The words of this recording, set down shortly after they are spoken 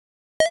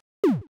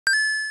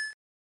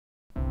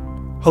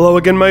Hello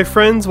again, my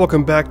friends.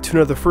 Welcome back to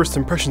another First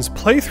Impressions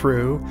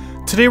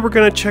playthrough. Today we're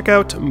going to check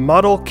out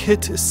Model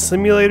Kit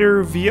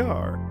Simulator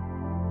VR.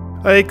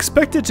 I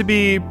expect it to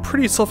be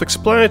pretty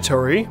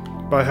self-explanatory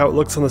by how it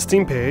looks on the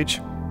Steam page,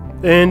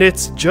 and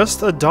it's just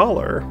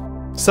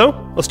 $1.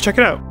 So, let's check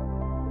it out.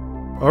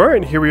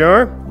 Alright, here we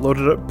are,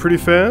 loaded up pretty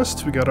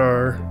fast. We got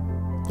our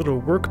little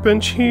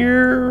workbench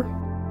here.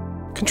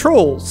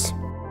 Controls.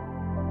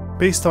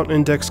 Based on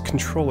index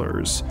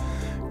controllers.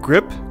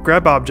 Grip,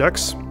 grab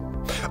objects.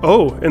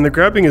 Oh, and the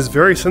grabbing is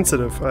very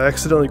sensitive. I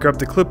accidentally grabbed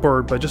the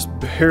clipboard by just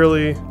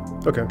barely...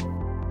 Okay.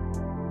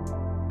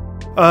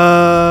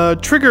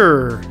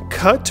 Trigger.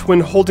 Cut when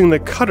holding the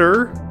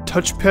cutter.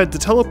 Touchpad to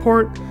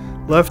teleport.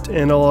 Left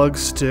analog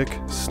stick.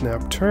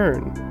 Snap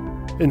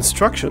turn.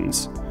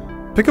 Instructions.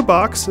 Pick a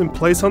box and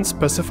place on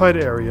specified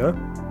area.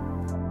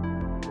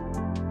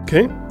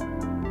 Okay.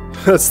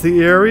 That's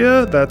the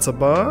area. That's a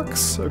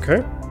box.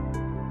 Okay.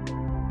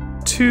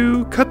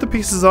 2. Cut the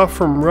pieces off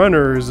from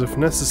runners if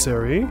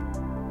necessary.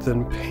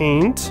 Then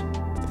paint.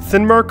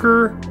 Thin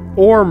marker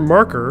or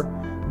marker.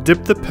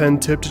 Dip the pen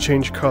tip to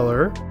change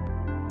color.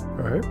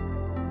 Alright.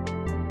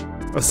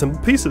 Assemble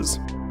pieces.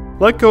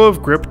 Let go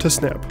of grip to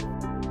snap.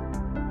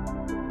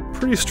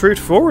 Pretty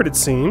straightforward, it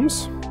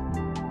seems.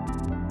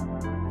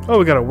 Oh,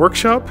 we got a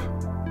workshop.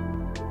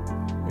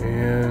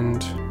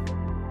 And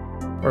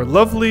our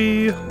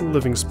lovely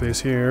living space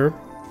here.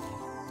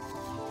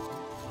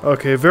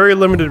 Okay, very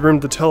limited room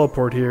to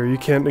teleport here. You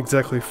can't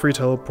exactly free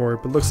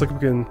teleport, but looks like we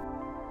can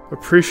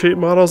appreciate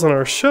models on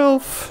our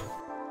shelf.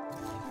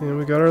 And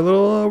we got our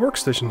little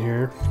workstation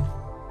here.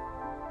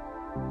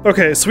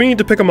 Okay, so we need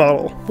to pick a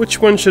model.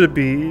 Which one should it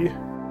be?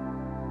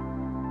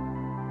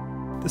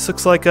 This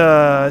looks like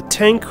a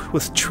tank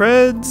with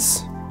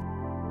treads.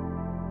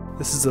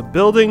 This is a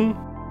building.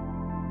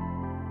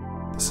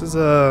 This is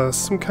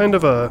some kind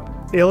of a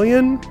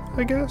alien,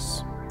 I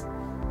guess?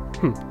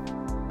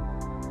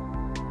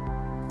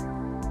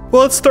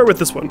 Well, let's start with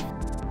this one.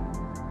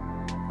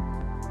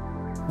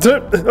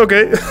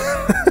 Okay.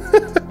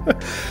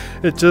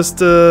 It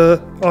just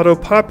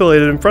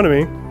auto-populated in front of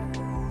me.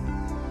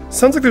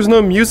 Sounds like there's no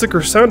music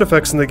or sound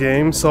effects in the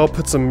game, so I'll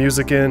put some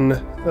music in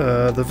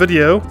the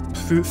video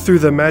through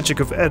the magic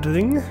of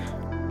editing.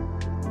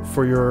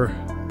 For your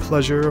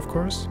pleasure, of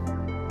course.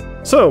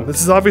 So,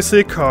 this is obviously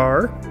a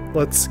car.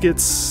 Let's get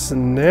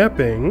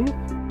snapping.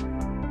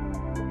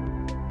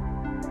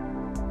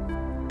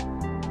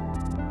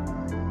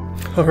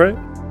 Alright.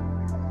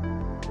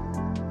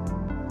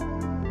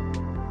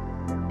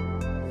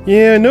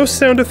 Yeah, no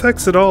sound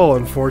effects at all,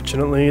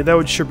 unfortunately. That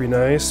would sure be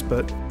nice,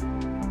 but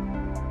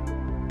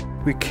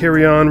we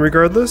carry on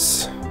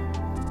regardless.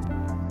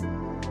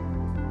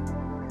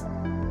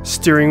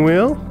 Steering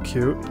wheel,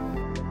 cute.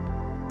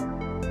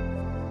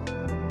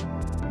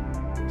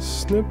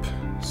 Snip,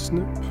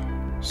 snip,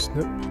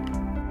 snip.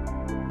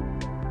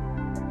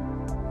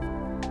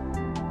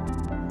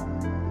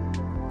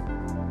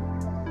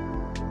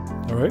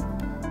 Alright.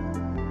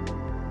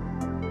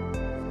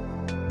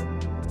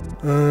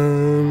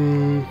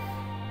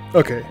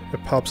 Okay,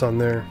 it pops on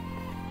there.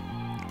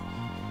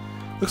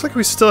 Looks like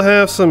we still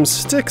have some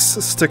sticks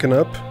sticking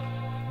up.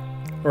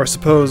 Or I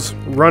suppose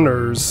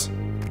runners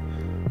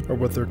are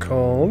what they're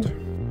called.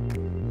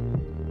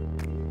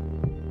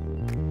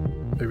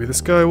 Maybe this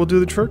guy will do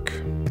the trick?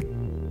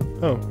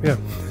 Oh, yeah.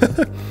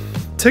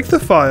 Take the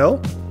file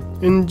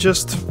and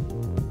just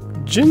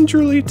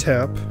gingerly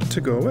tap to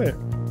go away.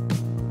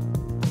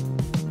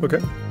 Okay.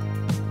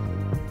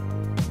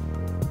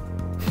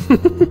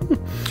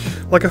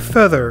 Like a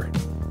feather.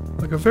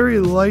 Like a very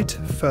light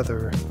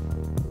feather.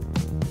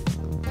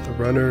 The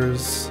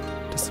runners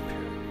disappear.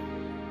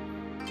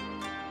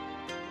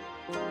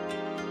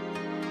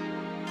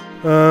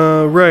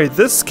 Right,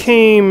 this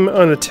came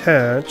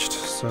unattached,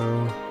 so...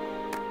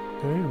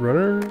 Okay,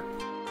 runner.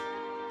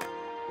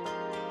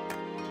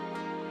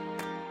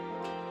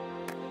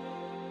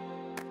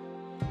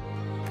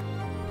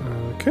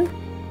 Okay.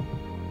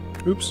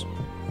 Oops.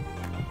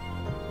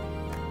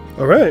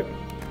 Alright.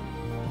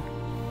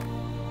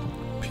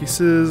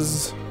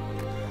 Pieces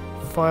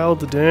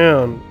filed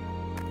down.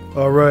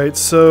 Alright,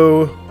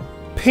 so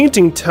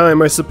painting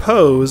time, I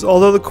suppose.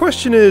 Although the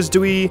question is,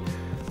 do we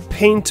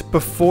paint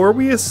before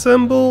we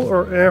assemble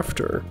or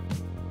after?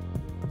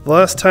 The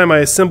last time I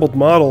assembled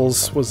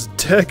models was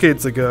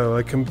decades ago.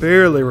 I can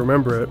barely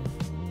remember it.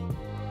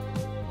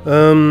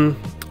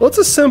 Let's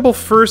assemble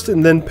first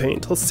and then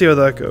paint. Let's see how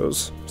that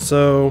goes.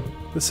 So,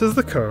 this is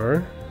the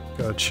car.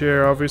 Got a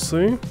chair,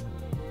 obviously.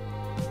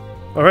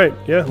 Alright,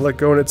 yeah, let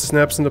go and it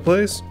snaps into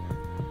place.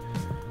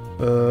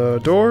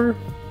 Door.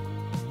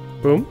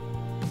 Boom.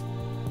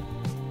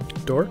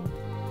 Door.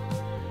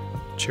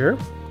 Chair.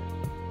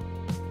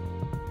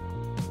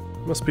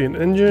 Must be an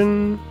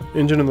engine.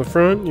 Engine in the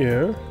front,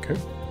 yeah, okay.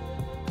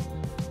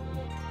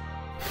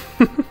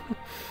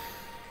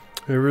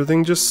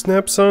 Everything just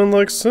snaps on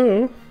like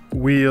so.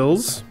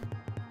 Wheels.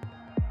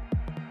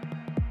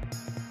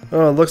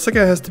 Oh, it looks like it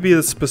has to be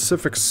a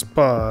specific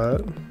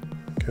spot.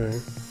 Okay.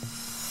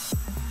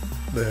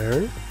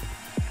 There.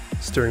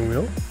 steering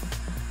wheel.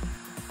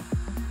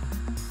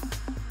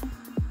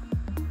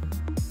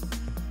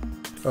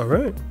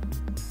 Alright.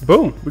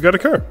 Boom, we got a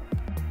car.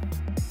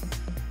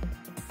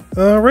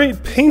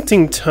 Alright,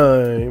 painting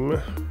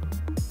time.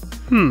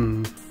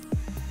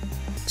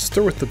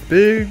 Start with the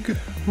big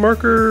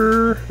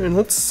marker, and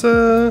let's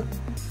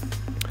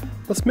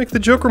make the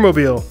Joker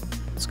mobile.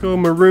 Let's go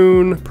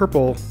maroon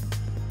purple.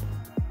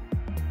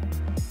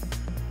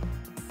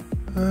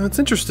 It's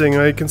interesting.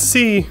 I can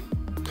see,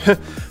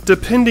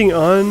 depending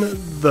on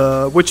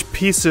which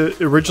piece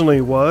it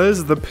originally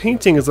was, the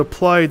painting is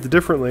applied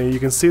differently. You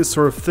can see it's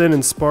sort of thin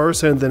and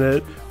sparse, and then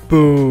it,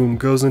 boom,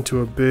 goes into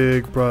a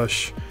big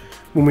brush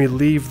when we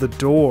leave the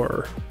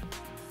door.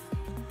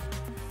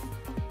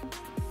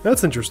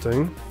 That's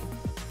interesting.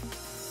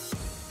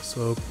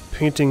 So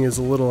painting is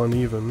a little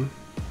uneven.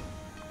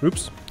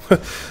 Oops.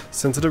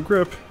 Sensitive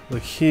grip.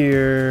 Like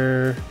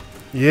here.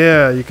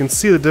 Yeah, you can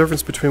see the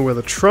difference between where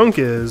the trunk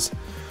is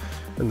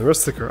and the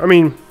rest of the car. I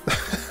mean,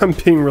 I'm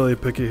being really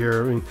picky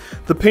here. I mean,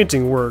 the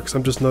painting works.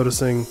 I'm just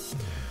noticing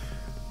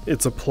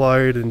it's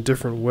applied in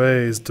different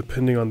ways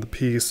depending on the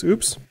piece.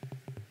 Oops.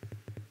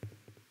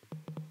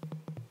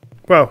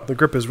 Wow, the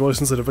grip is really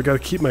sensitive. I gotta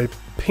keep my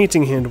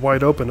painting hand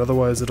wide open,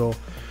 otherwise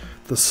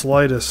the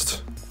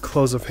slightest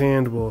close of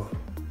hand will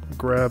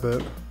grab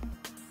it.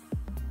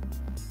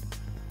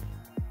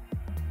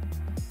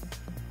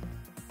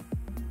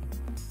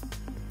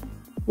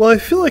 Well, I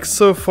feel like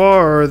so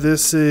far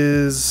this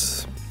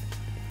is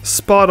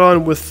spot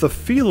on with the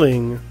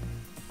feeling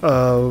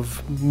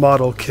of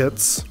model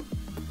kits.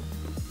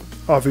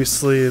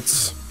 Obviously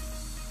it's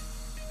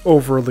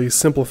overly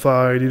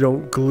simplified, you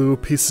don't glue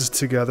pieces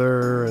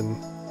together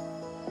and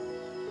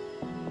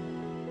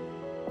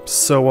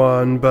so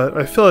on, but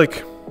I feel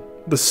like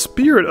the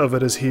spirit of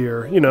it is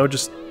here. You know,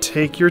 just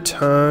take your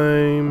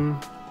time,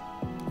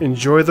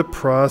 enjoy the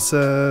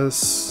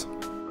process,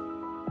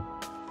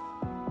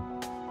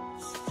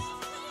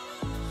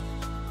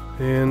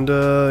 and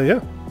yeah,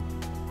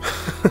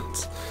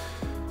 that's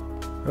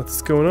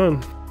what's going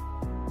on.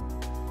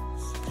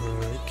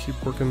 Alright,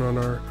 keep working on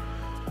our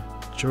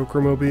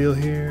Joker mobile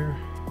here.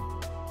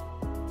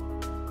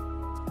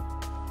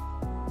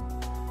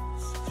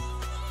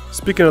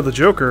 Speaking of the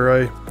Joker,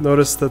 I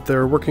noticed that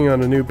they're working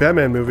on a new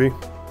Batman movie.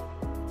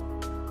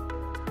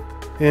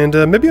 And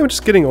maybe I'm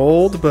just getting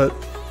old, but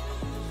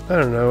I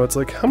don't know, it's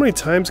like, how many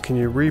times can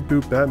you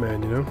reboot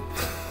Batman, you know?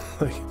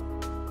 Like,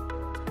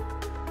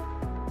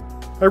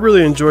 I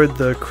really enjoyed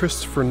the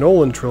Christopher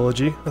Nolan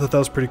trilogy. I thought that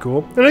was pretty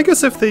cool. And I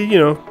guess if they, you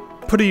know,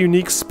 put a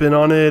unique spin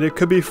on it, it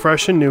could be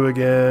fresh and new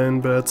again,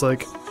 but it's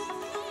like,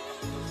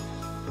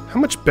 how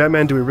much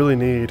Batman do we really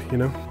need, you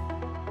know?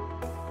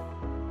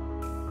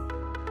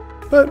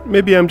 But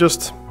maybe I'm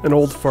just an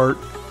old fart.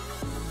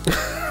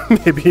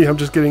 Maybe I'm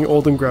just getting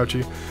old and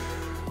grouchy.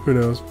 Who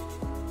knows?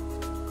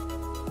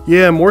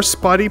 Yeah, more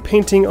spotty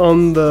painting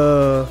on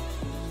the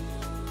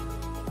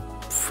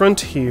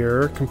front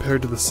here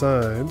compared to the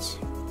sides.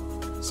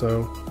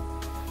 So,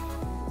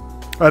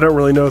 I don't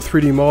really know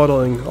 3D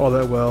modeling all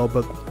that well,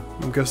 but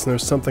I'm guessing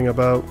there's something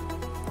about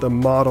the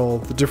model,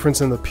 the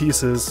difference in the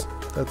pieces,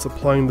 that's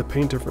applying the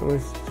paint differently.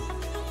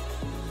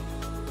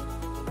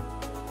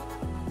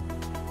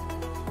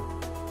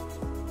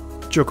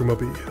 Joker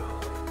mobile.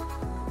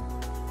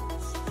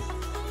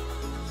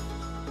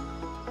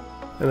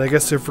 And I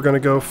guess if we're gonna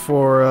go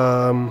for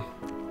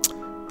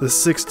the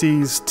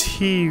 60s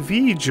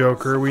TV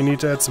Joker, we need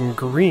to add some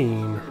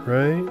green,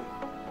 right?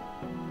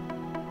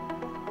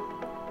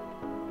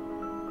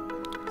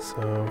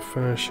 So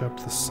finish up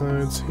the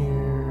sides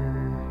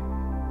here.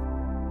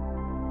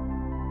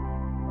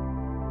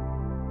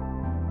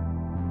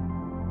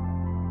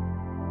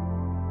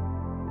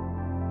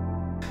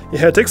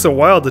 Yeah, it takes a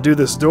while to do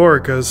this door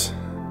because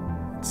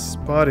it's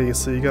spotty,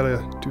 so you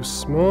gotta do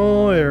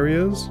small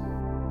areas.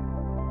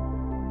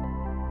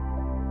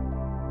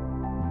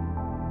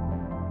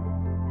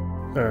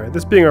 Alright,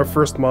 this being our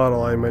first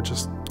model, I might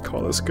just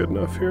call this good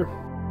enough here.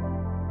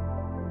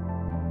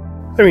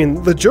 I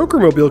mean, the Joker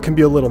mobile can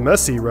be a little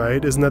messy,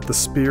 right? Isn't that the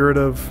spirit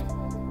of,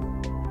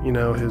 you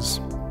know, his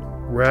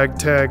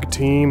ragtag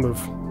team of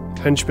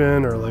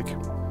henchmen, or like,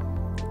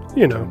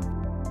 you know,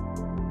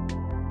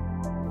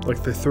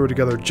 like they throw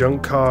together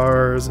junk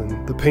cars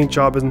and the paint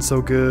job isn't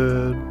so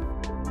good.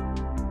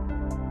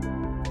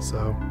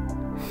 So,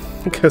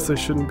 I guess I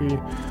shouldn't be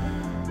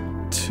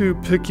too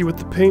picky with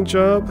the paint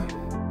job.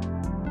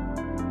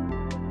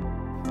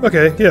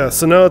 Okay, yeah,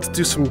 so now let's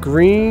do some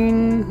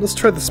green. Let's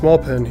try the small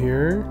pen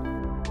here.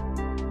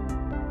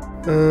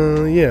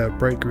 Yeah,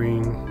 bright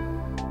green.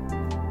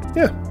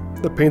 Yeah,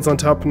 the paint's on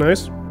top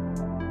nice.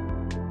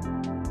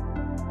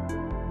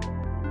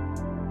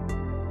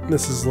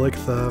 This is like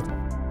the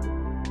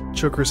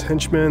Joker's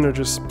henchmen are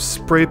just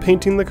spray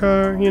painting the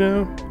car, you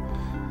know?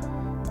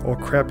 All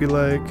crappy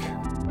like.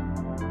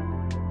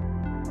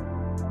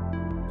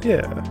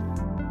 Yeah.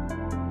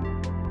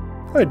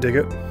 I dig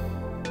it.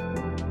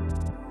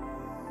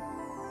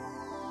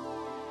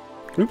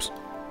 Oops.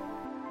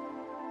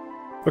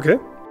 Okay.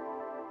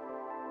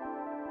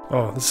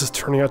 Oh, this is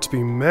turning out to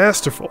be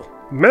masterful.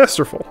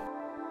 Masterful.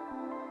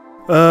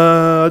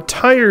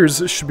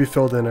 Tires should be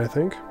filled in, I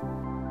think.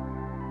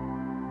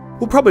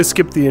 We'll probably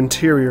skip the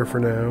interior for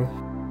now.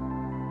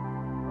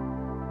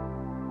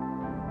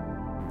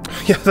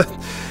 Yeah,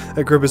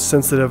 that grip is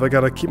sensitive. I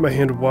gotta keep my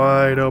hand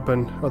wide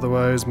open,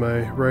 otherwise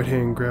my right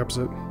hand grabs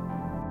it.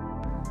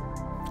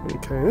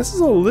 Okay, this is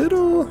a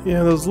little...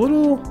 yeah, those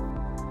little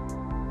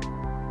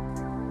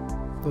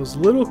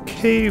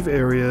cave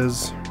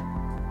areas,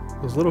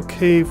 those little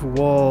cave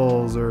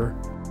walls are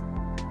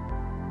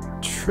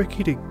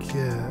tricky to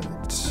get.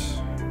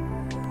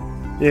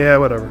 Yeah,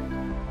 whatever.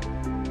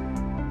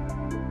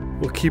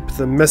 We'll keep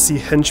the messy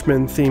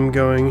henchman theme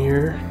going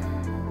here.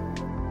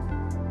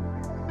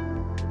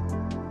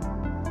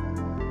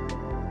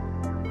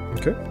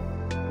 Okay.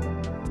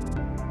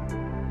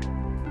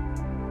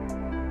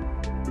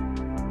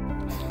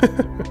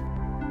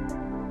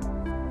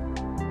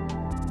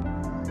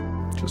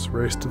 Just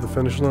race to the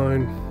finish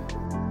line.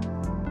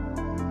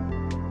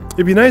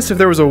 It'd be nice if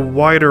there was a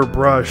wider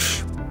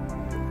brush,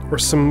 or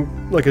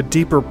some, like a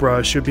deeper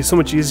brush. It'd be so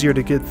much easier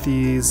to get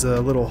these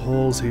little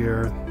holes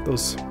here.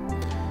 Those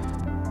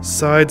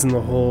sides in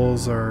the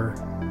holes are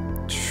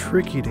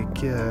tricky to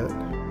get.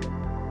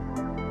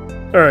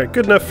 Alright,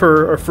 good enough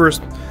for our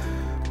first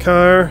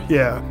car.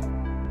 Yeah.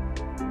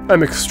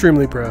 I'm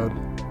extremely proud.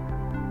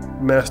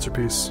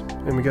 Masterpiece.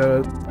 And we got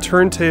a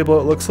turntable,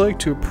 it looks like,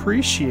 to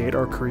appreciate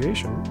our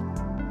creation.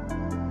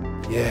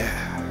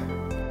 Yeah.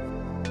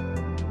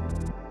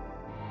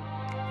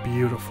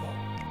 Beautiful.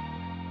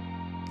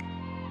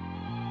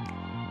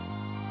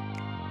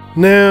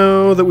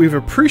 Now that we've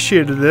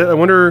appreciated it, I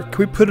wonder, can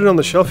we put it on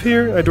the shelf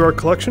here? Add to our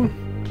collection?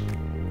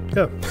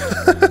 Yeah.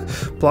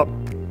 Plop.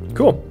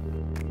 Cool.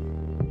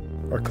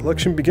 Our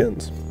collection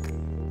begins.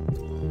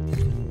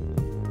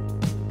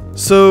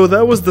 So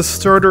that was the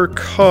starter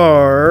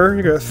car.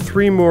 You got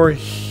 3 more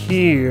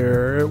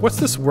here. What's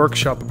this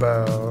workshop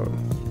about?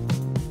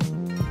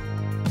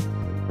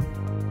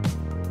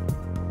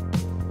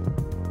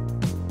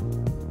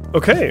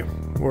 Okay,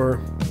 we're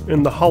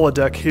in the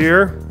holodeck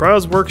here.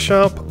 Browse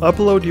workshop,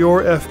 upload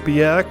your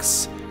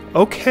FBX.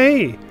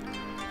 Okay,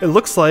 it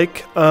looks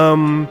like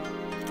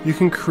you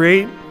can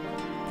create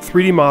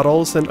 3D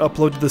models and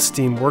upload to the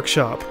Steam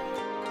workshop.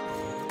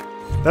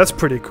 That's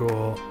pretty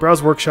cool.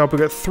 Browse workshop, we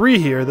got 3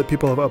 here that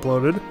people have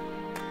uploaded.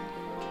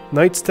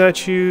 Knight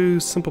statue,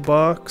 simple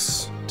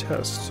box,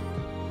 test.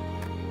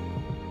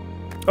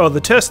 Oh,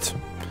 the test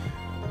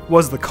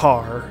was the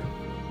car.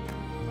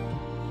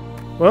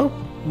 Well,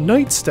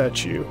 knight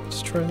statue.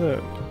 Let's try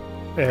that.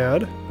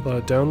 Add,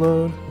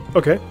 download.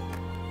 Okay.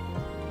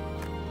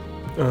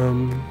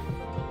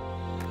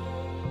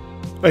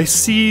 I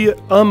see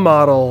a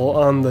model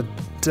on the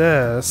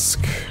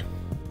desk.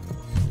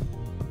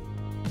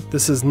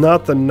 This is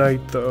not the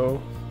knight,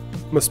 though.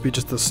 Must be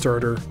just the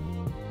starter.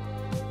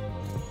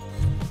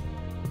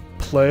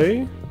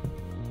 Play?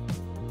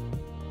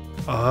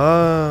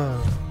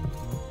 Ah.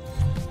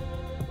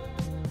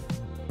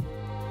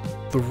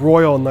 The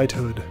Royal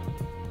Knighthood.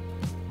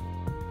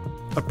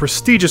 A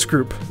prestigious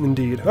group,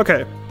 indeed.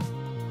 Okay.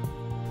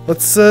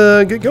 Let's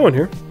get going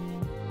here.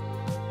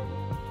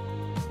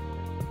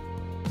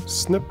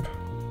 Snip.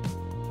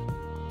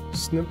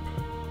 Snip.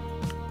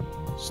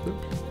 Snip.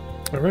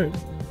 Alright.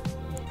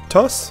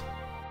 Toss.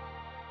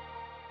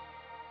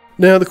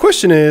 Now the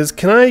question is,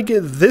 can I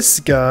get this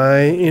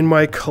guy in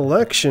my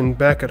collection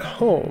back at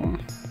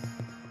home?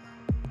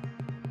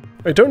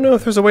 I don't know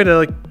if there's a way to,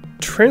 like,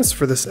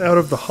 transfer this out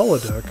of the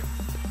holodeck.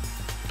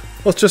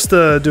 Let's just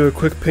do a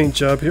quick paint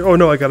job here. Oh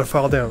no, I gotta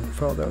file down.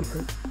 File down,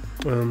 right?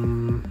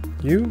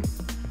 You.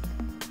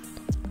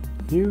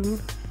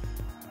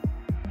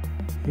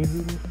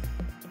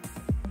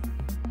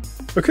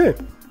 Okay.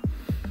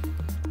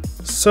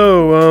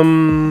 So,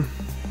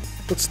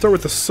 let's start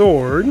with the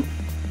sword.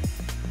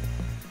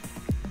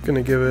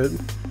 Gonna give it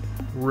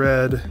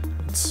red.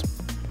 It's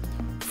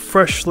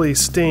freshly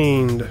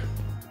stained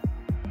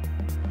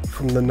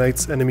from the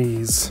knight's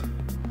enemies.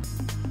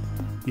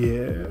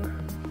 Yeah.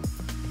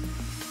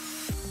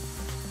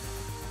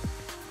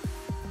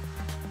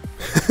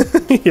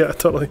 Yeah,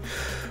 totally.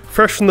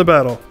 Fresh from the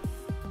battle.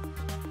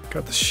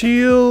 Got the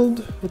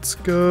shield. Let's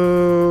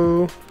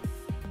go.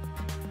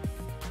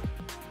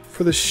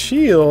 For the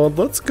shield,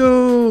 let's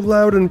go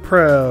loud and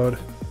proud.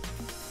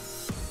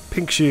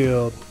 Pink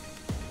shield.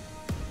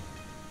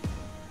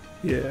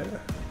 Yeah.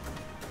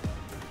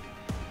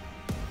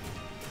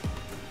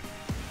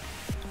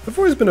 I've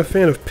always been a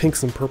fan of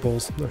pinks and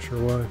purples. Not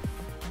sure why.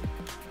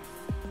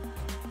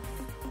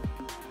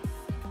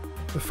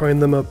 I find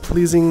them a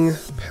pleasing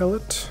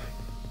palette.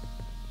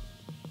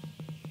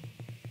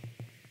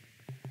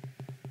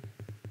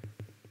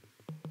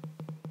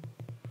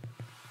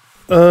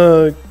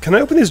 Can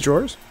I open these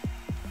drawers?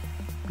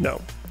 No,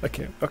 I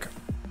can't. Okay.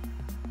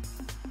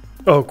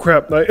 Oh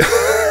crap!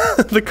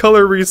 The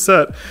color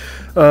reset.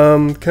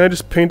 Can I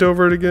just paint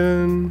over it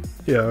again?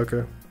 Yeah.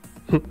 Okay.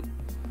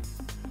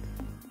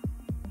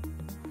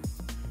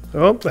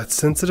 Oh, that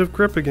sensitive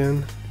grip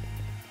again.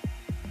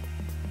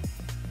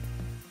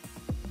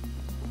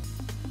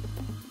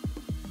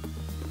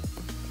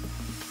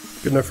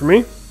 Good enough for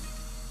me.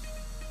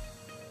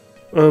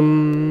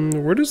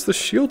 Where does the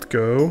shield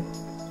go?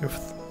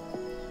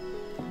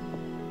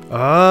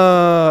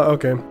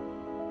 Okay.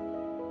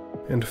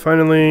 And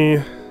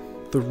finally,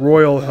 the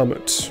royal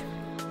helmet.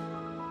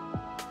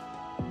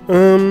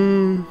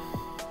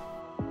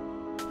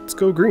 Let's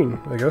go green,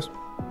 I guess.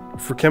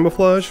 For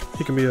camouflage,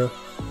 he can be a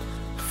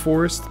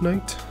forest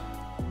knight.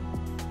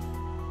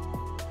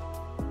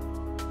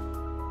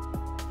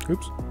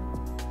 Oops.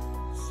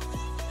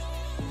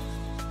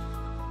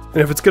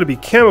 And if it's gonna be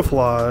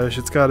camouflage,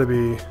 it's gotta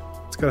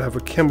have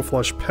a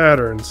camouflage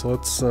pattern. So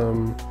let's a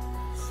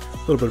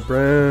little bit of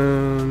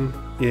brown.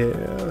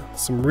 Yeah,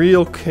 some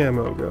real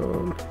camo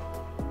going.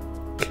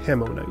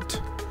 Camo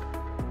knight.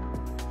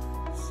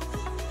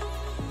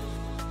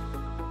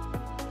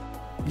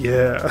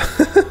 Yeah.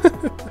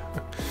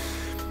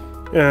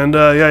 And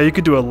yeah, you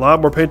could do a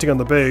lot more painting on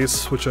the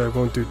base, which I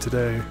won't do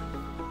today.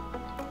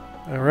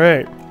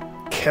 Alright.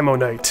 Camo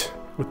knight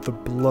with the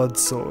blood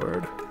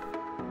sword.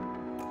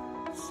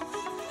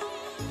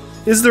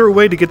 Is there a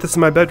way to get this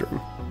in my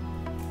bedroom?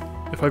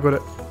 If I go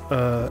to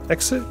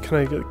exit, can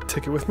I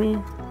take it with me?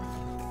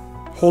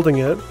 Holding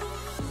it.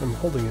 I'm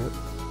holding it.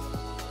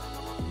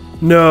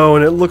 No,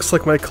 and it looks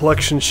like my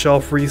collection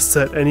shelf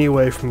reset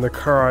anyway from the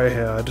car I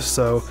had,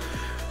 so...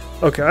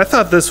 Okay, I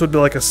thought this would be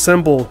like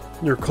assemble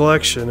your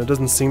collection. It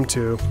doesn't seem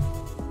to.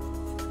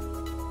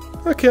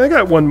 Okay, I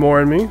got one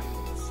more in me.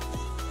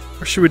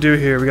 What should we do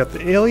here? We got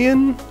the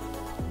alien.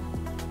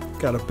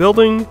 Got a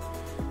building.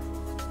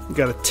 We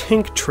got a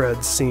tank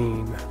tread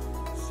scene.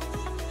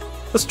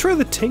 Let's try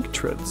the tank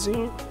tread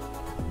scene.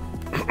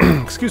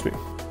 Excuse me.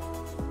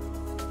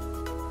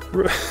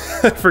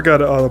 I forgot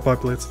it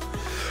auto-populates.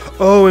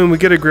 Oh, and we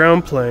get a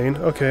ground plane.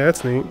 Okay,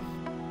 that's neat.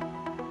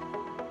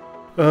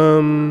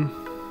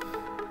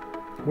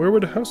 Where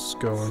would a house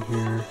go on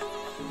here?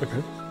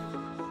 Okay.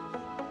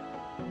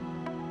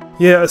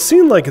 Yeah, a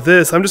scene like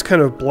this, I'm just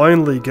kind of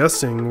blindly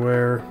guessing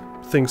where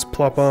things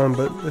plop on,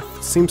 but it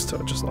seems to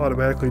just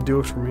automatically do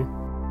it for me.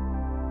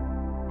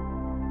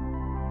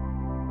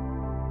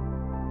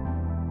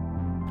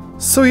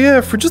 So yeah,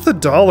 for just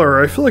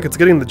 $1, I feel like it's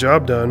getting the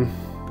job done.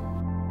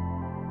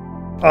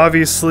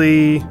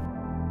 Obviously,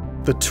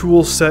 the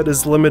tool set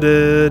is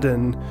limited,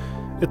 and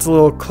it's a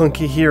little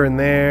clunky here and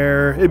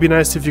there. It'd be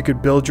nice if you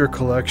could build your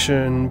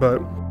collection,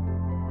 but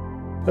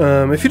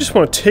if you just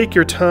want to take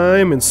your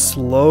time and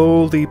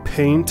slowly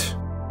paint,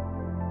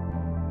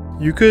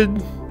 you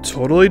could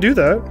totally do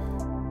that.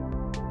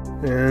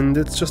 And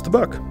it's just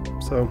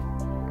 $1, so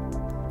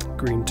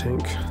green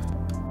tank.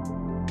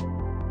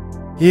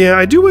 Yeah,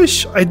 I do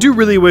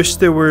really wish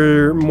there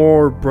were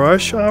more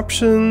brush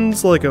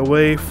options, like a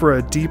way for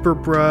a deeper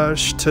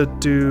brush to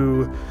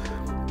do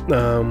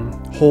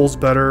holes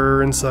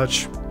better and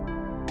such.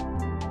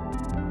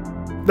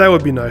 That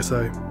would be nice,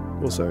 I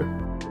will say.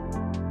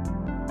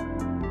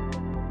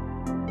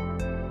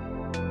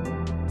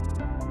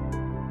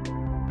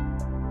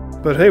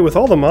 But hey, with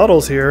all the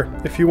models here,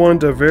 if you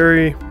wanted to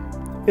very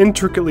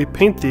intricately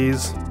paint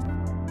these,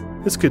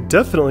 this could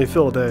definitely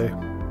fill a day,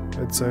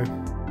 I'd say.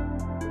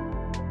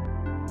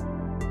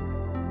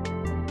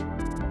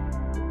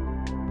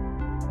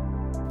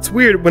 It's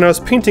weird, when I was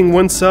painting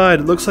one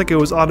side, it looks like it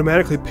was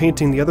automatically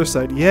painting the other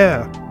side.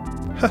 Yeah.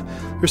 Huh.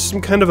 There's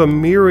some kind of a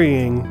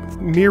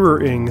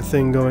mirroring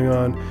thing going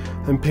on.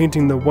 I'm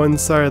painting the one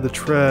side of the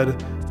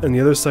tread, and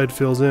the other side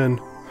fills in.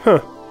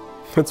 Huh.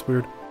 That's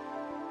weird.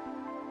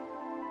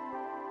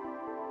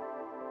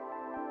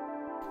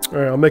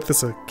 Alright, I'll make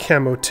this a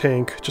camo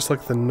tank, just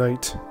like the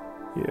knight.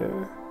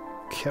 Yeah,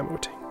 camo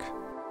tank.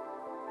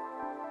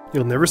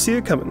 You'll never see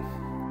it coming.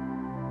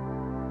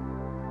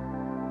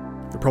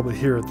 You'll probably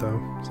hear it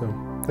though, so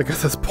I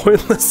guess that's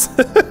pointless.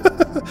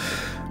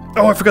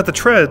 Oh, I forgot the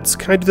treads.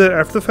 Can I do that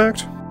after the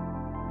fact?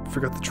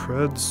 Forgot the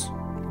treads.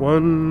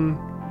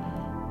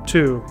 1,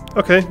 2.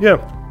 Okay, yeah.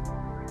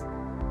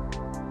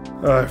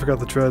 I forgot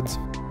the treads.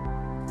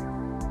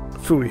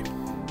 Phooey.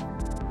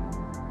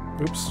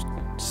 Oops.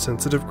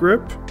 Sensitive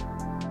grip.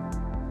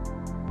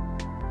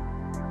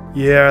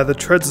 Yeah, the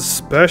treads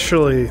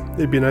especially.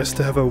 It'd be nice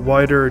to have a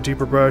wider,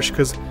 deeper brush,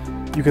 because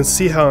you can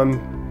see how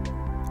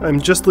I'm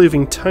just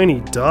leaving tiny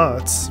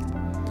dots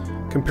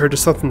compared to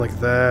something like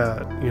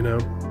that, you know?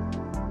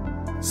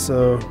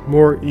 So,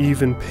 more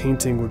even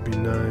painting would be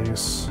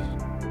nice.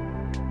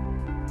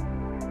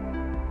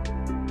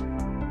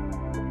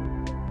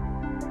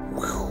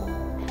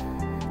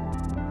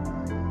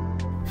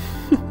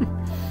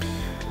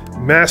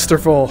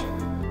 Masterful.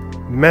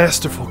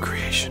 Masterful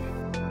creation.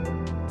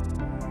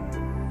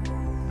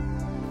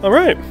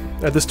 Alright,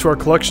 add this to our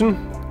collection,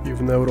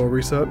 even though it'll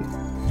reset.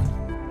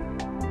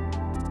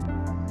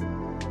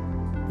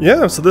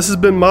 Yeah, so this has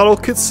been Model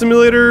Kit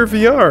Simulator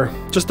VR.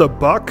 Just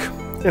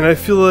 $1. And I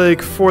feel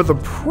like for the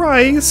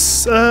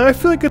price, I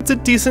feel like it's a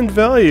decent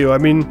value. I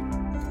mean,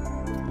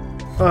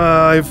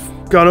 I've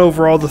gone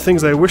over all the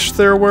things I wish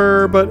there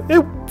were, but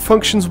it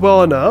functions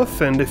well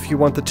enough. And if you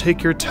want to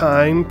take your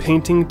time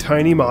painting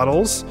tiny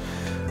models,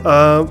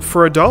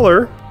 for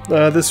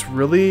 $1, this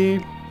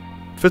really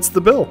fits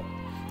the bill.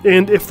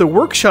 And if the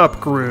workshop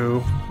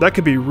grew, that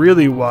could be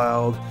really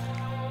wild.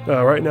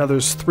 Right now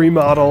there's 3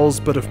 models,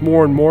 but if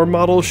more and more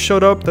models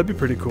showed up, that'd be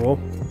pretty cool.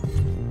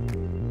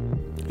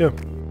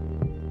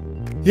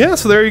 Yeah,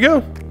 so there you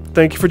go.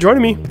 Thank you for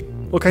joining me.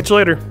 We'll catch you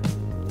later.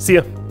 See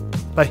ya.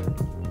 Bye.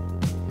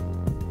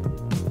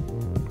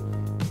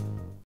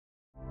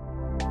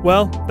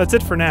 Well, that's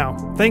it for now.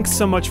 Thanks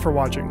so much for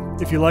watching.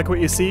 If you like what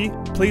you see,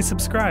 please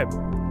subscribe.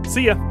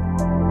 See ya!